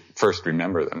really first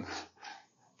remember them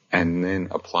and then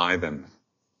apply them,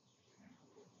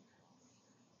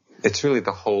 it's really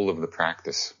the whole of the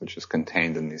practice which is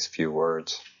contained in these few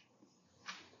words.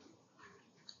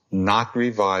 Not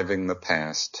reviving the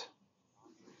past,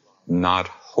 not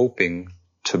hoping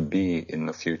to be in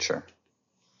the future.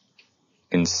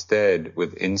 Instead,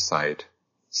 with insight,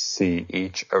 see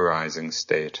each arising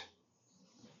state.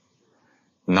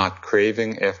 Not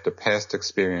craving after past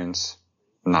experience,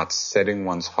 not setting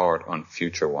one's heart on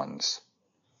future ones,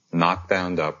 not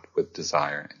bound up with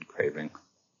desire and craving.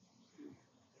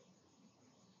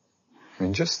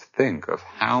 Just think of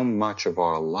how much of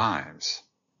our lives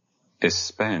is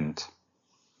spent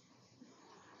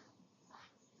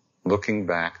looking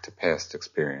back to past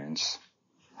experience,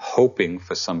 hoping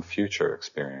for some future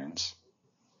experience.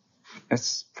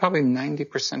 It's probably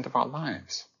 90% of our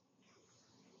lives.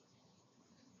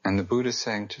 And the Buddha is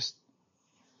saying, just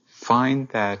find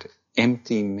that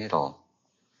empty middle,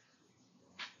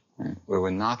 right, where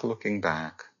we're not looking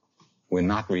back, we're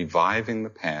not reviving the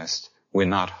past, we're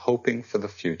not hoping for the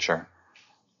future.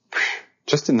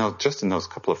 Just in those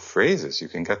couple of phrases, you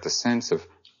can get the sense of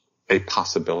a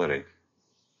possibility.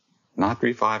 Not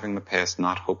reviving the past,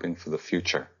 not hoping for the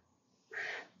future.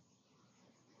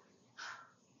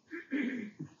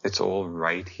 It's all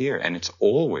right here, and it's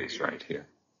always right here.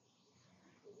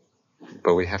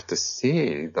 But we have to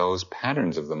see those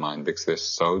patterns of the mind because they're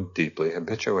so deeply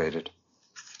habituated.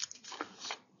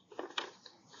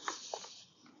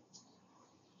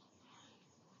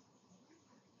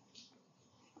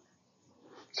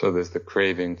 So there's the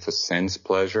craving for sense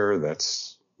pleasure.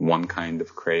 That's one kind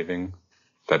of craving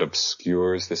that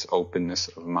obscures this openness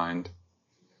of mind.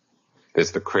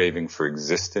 There's the craving for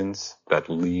existence, that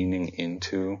leaning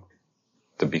into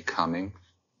the becoming,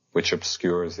 which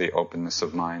obscures the openness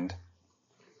of mind.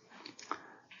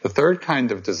 The third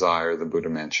kind of desire the Buddha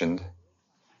mentioned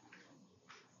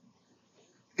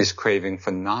is craving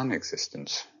for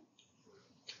non-existence.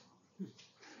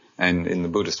 And in the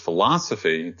Buddhist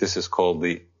philosophy, this is called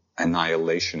the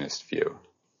annihilationist view.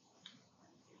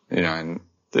 And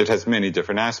it has many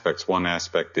different aspects. One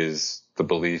aspect is the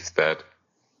belief that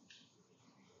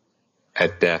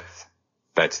at death,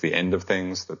 that's the end of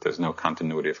things, that there's no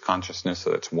continuity of consciousness,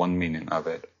 so that's one meaning of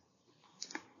it.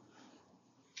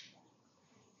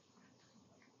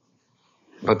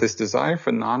 But this desire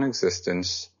for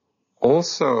non-existence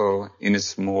also, in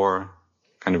its more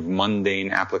kind of mundane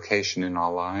application in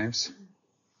our lives,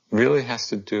 really has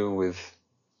to do with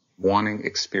wanting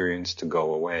experience to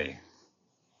go away.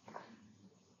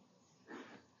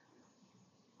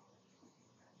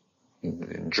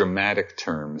 In dramatic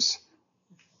terms,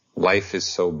 life is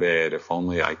so bad, if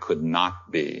only I could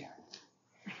not be.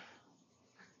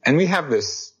 And we have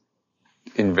this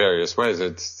in various ways.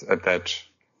 It's at that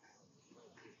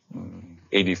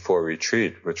 84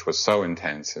 retreat, which was so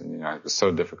intense and, it was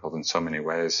so difficult in so many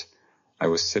ways. I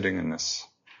was sitting in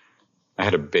I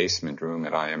had a basement room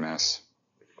at IMS,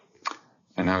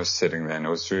 and I was sitting there, and it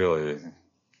was really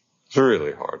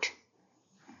hard.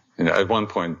 At one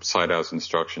point, Sayadaw's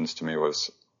instructions to me was,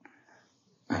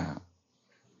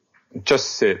 just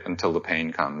sit until the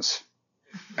pain comes,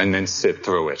 and then sit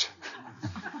through it.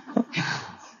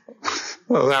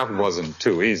 Well, that wasn't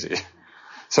too easy.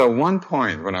 So at one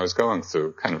point, when I was going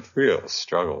through kind of real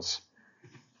struggles,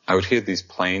 I would hear these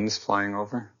planes flying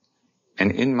over,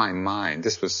 and in my mind,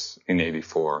 this was in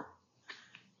 84,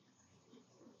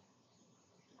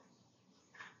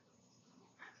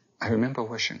 I remember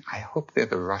wishing, I hope they're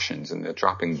the Russians and they're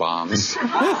dropping bombs.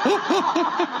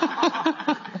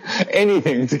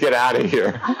 Anything to get out of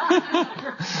here.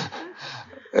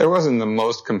 It wasn't the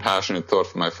most compassionate thought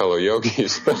for my fellow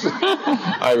yogis, but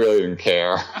I really didn't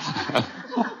care.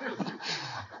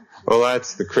 Well,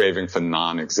 that's the craving for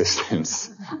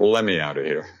non-existence. Let me out of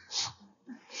here.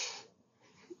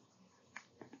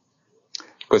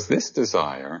 Because this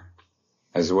desire,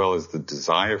 as well as the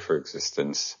desire for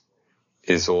existence,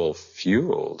 is all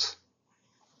fueled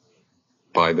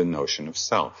by the notion of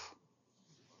self,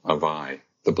 of I,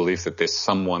 the belief that there's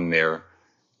someone there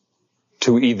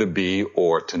to either be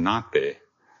or to not be.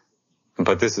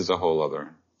 But this is a whole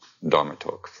other Dharma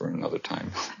talk for another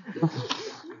time.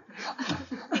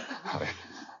 I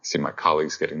see my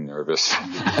colleagues getting nervous.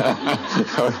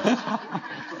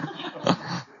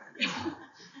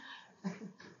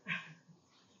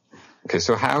 Okay,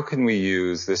 so how can we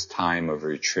use this time of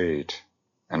retreat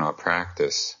and our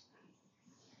practice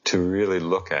to really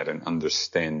look at and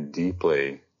understand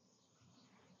deeply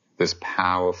this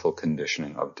powerful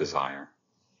conditioning of desire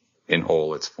in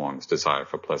all its forms? Desire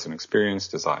for pleasant experience,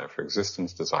 desire for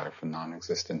existence, desire for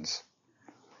non-existence.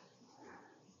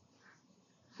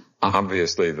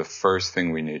 Obviously, the first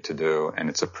thing we need to do, and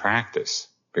it's a practice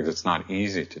because it's not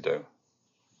easy to do,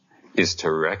 is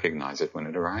to recognize it when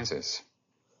it arises.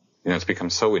 It's become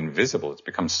so invisible, it's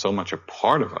become so much a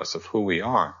part of us, of who we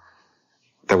are,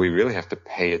 that we really have to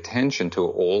pay attention to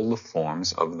all the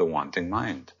forms of the wanting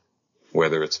mind,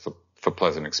 whether it's for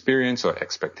pleasant experience or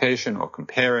expectation or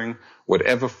comparing,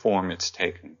 whatever form it's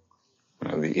taken.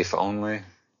 The if only.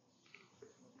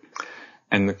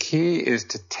 And the key is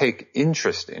to take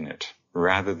interest in it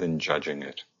rather than judging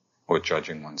it or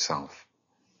judging oneself.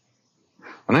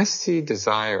 When I see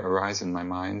desire arise in my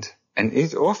mind, and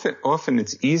often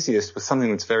it's easiest with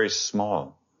something that's very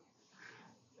small,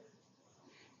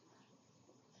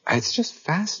 it's just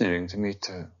fascinating to me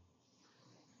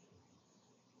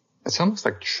it's almost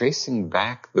like tracing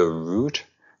back the root,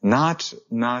 not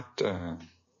the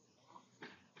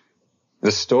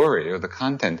story or the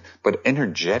content, but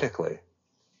energetically.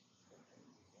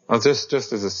 Well, just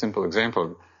as a simple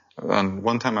example,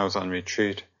 one time I was on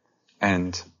retreat,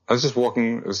 and I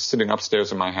was sitting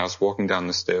upstairs in my house, walking down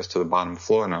the stairs to the bottom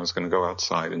floor, and I was going to go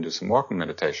outside and do some walking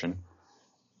meditation.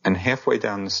 And halfway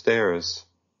down the stairs,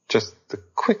 just the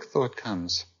quick thought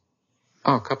comes,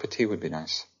 oh, a cup of tea would be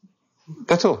nice.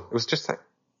 That's all. It was just that.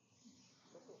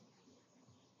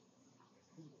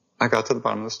 I got to the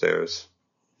bottom of the stairs,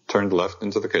 turned left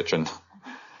into the kitchen,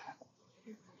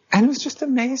 and it was just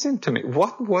amazing to me.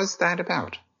 What was that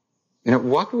about?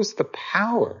 What was the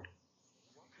power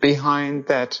behind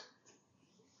that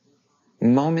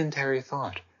momentary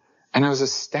thought? And I was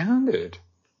astounded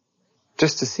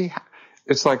just to see how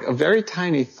it's like a very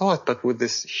tiny thought, but with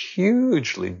this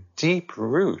hugely deep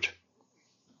root.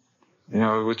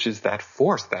 which is that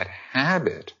force, that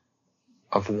habit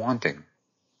of wanting.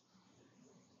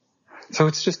 So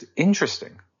it's just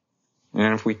interesting.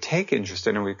 And if we take interest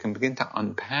in it, we can begin to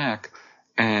unpack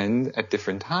and at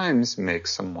different times make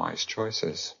some wise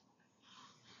choices.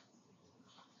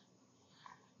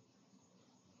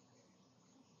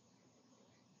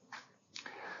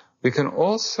 We can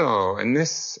also, and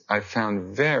this I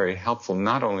found very helpful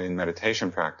not only in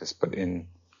meditation practice, but in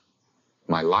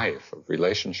my life of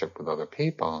relationship with other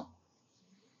people,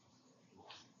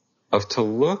 of to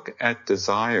look at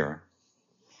desire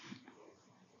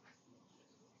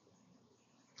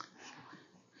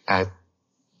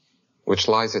which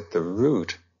lies at the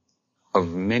root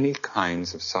of many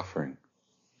kinds of suffering.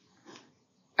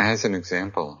 As an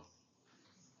example,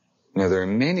 there are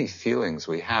many feelings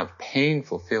we have,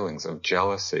 painful feelings of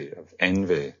jealousy, of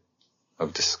envy,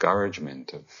 of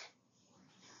discouragement, of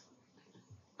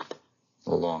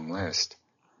a long list.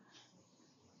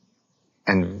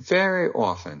 And very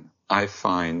often I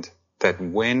find that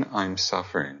when I'm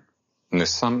suffering, and there's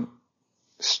some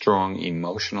strong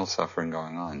emotional suffering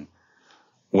going on,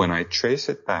 when I trace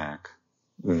it back,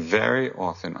 very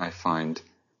often I find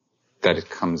that it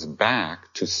comes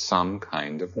back to some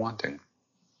kind of wanting.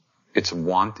 It's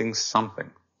wanting something.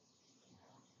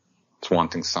 It's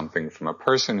wanting something from a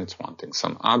person, it's wanting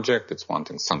some object, it's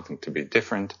wanting something to be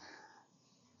different.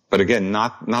 But again,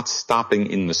 not stopping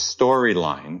in the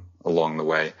storyline along the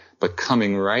way, but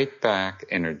coming right back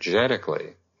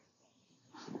energetically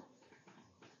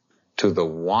to the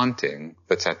wanting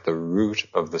that's at the root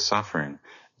of the suffering.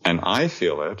 And I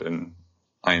feel it, and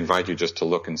I invite you just to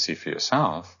look and see for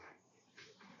yourself,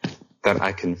 that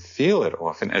I can feel it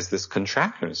often as this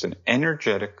contraction. It's an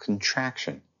energetic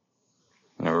contraction,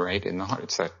 right in the heart.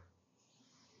 It's the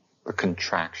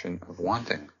contraction of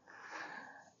wanting.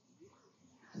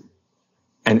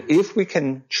 And if we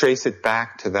can trace it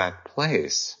back to that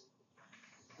place,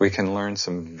 we can learn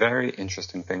some very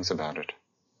interesting things about it.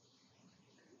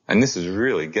 And this is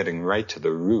really getting right to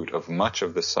the root of much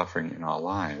of the suffering in our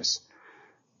lives.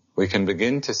 We can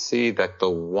begin to see that the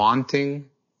wanting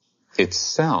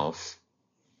itself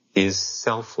is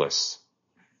selfless.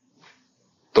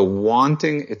 The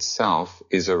wanting itself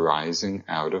is arising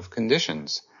out of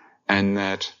conditions. And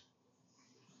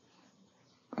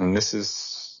this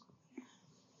is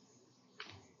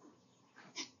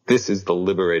the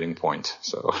liberating point.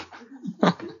 So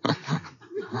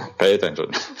pay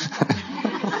attention.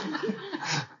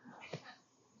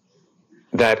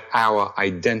 That our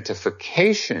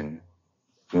identification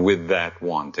with that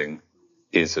wanting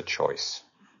is a choice.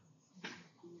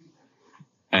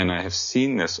 And I have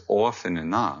seen this often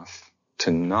enough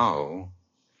to know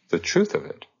the truth of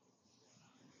it.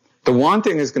 The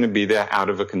wanting is going to be there out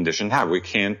of a conditioned habit. We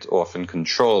can't often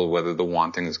control whether the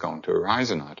wanting is going to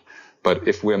arise or not. But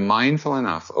if we're mindful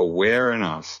enough, aware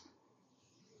enough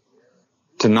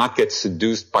to not get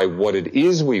seduced by what it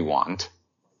is we want,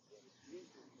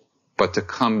 but to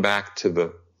come back to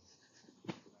the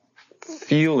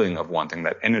feeling of wanting,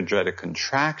 that energetic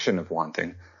contraction of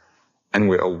wanting, and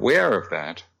we're aware of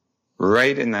that,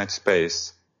 right in that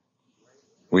space,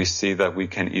 we see that we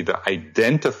can either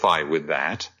identify with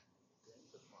that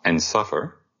and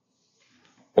suffer,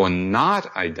 or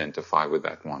not identify with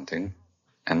that wanting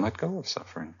and let go of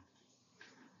suffering.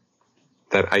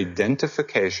 That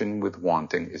identification with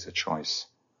wanting is a choice,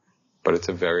 but it's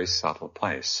a very subtle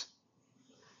place.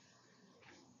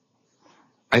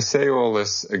 I say all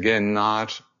this, again,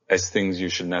 not as things you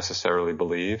should necessarily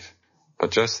believe,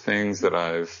 but just things that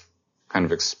I've kind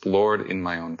of explored in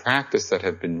my own practice that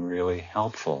have been really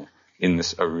helpful in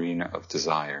this arena of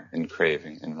desire and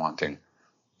craving and wanting.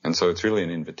 And so it's really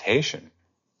an invitation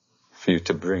for you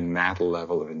to bring that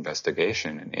level of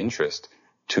investigation and interest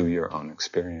to your own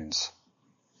experience.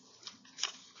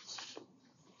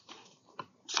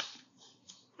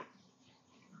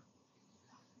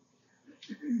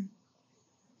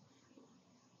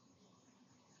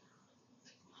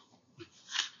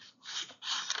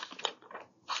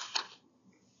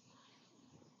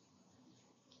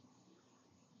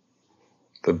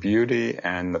 The beauty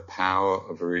and the power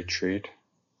of a retreat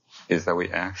is that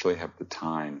we actually have the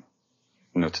time,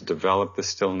 to develop the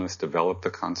stillness, develop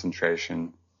the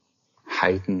concentration,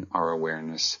 heighten our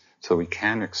awareness so we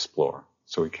can explore,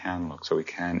 so we can look, so we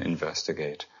can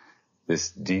investigate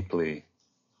this deeply,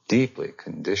 deeply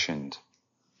conditioned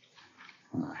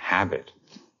habit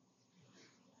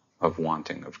of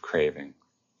wanting, of craving.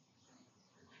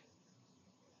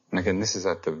 And again, this is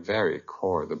at the very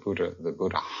core. The Buddha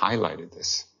highlighted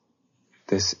this.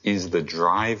 This is the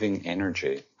driving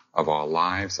energy of our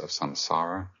lives, of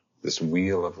samsara. this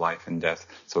wheel of life and death.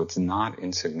 So it's not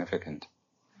insignificant.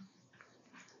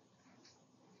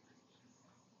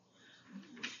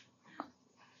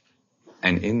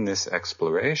 And in this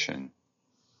exploration,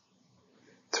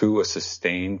 through a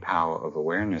sustained power of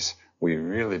awareness, we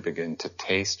really begin to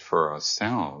taste for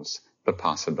ourselves the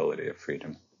possibility of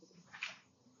freedom.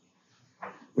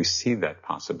 We see that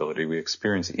possibility, we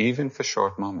experience even for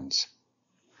short moments,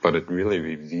 but it really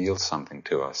reveals something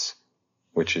to us,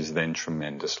 which is then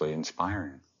tremendously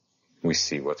inspiring. We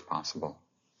see what's possible.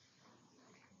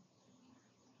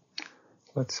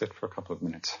 Let's sit for a couple of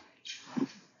minutes.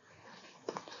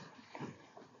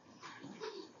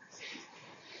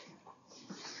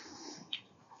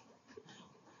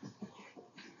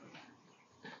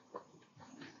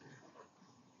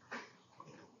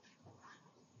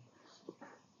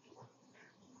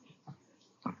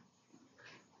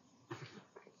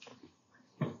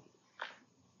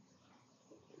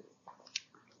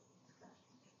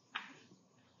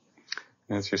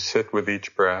 As you sit with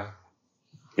each breath,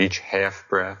 each half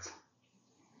breath,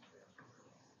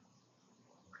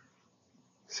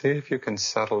 see if you can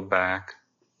settle back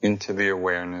into the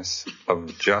awareness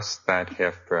of just that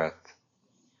half breath,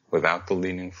 without the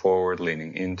leaning forward,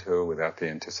 leaning into, without the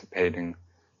anticipating,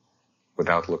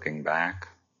 without looking back.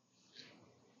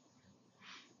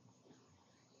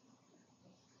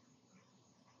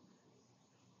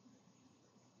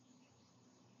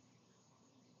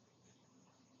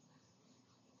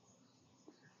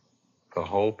 The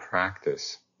whole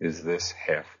practice is this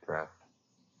half breath.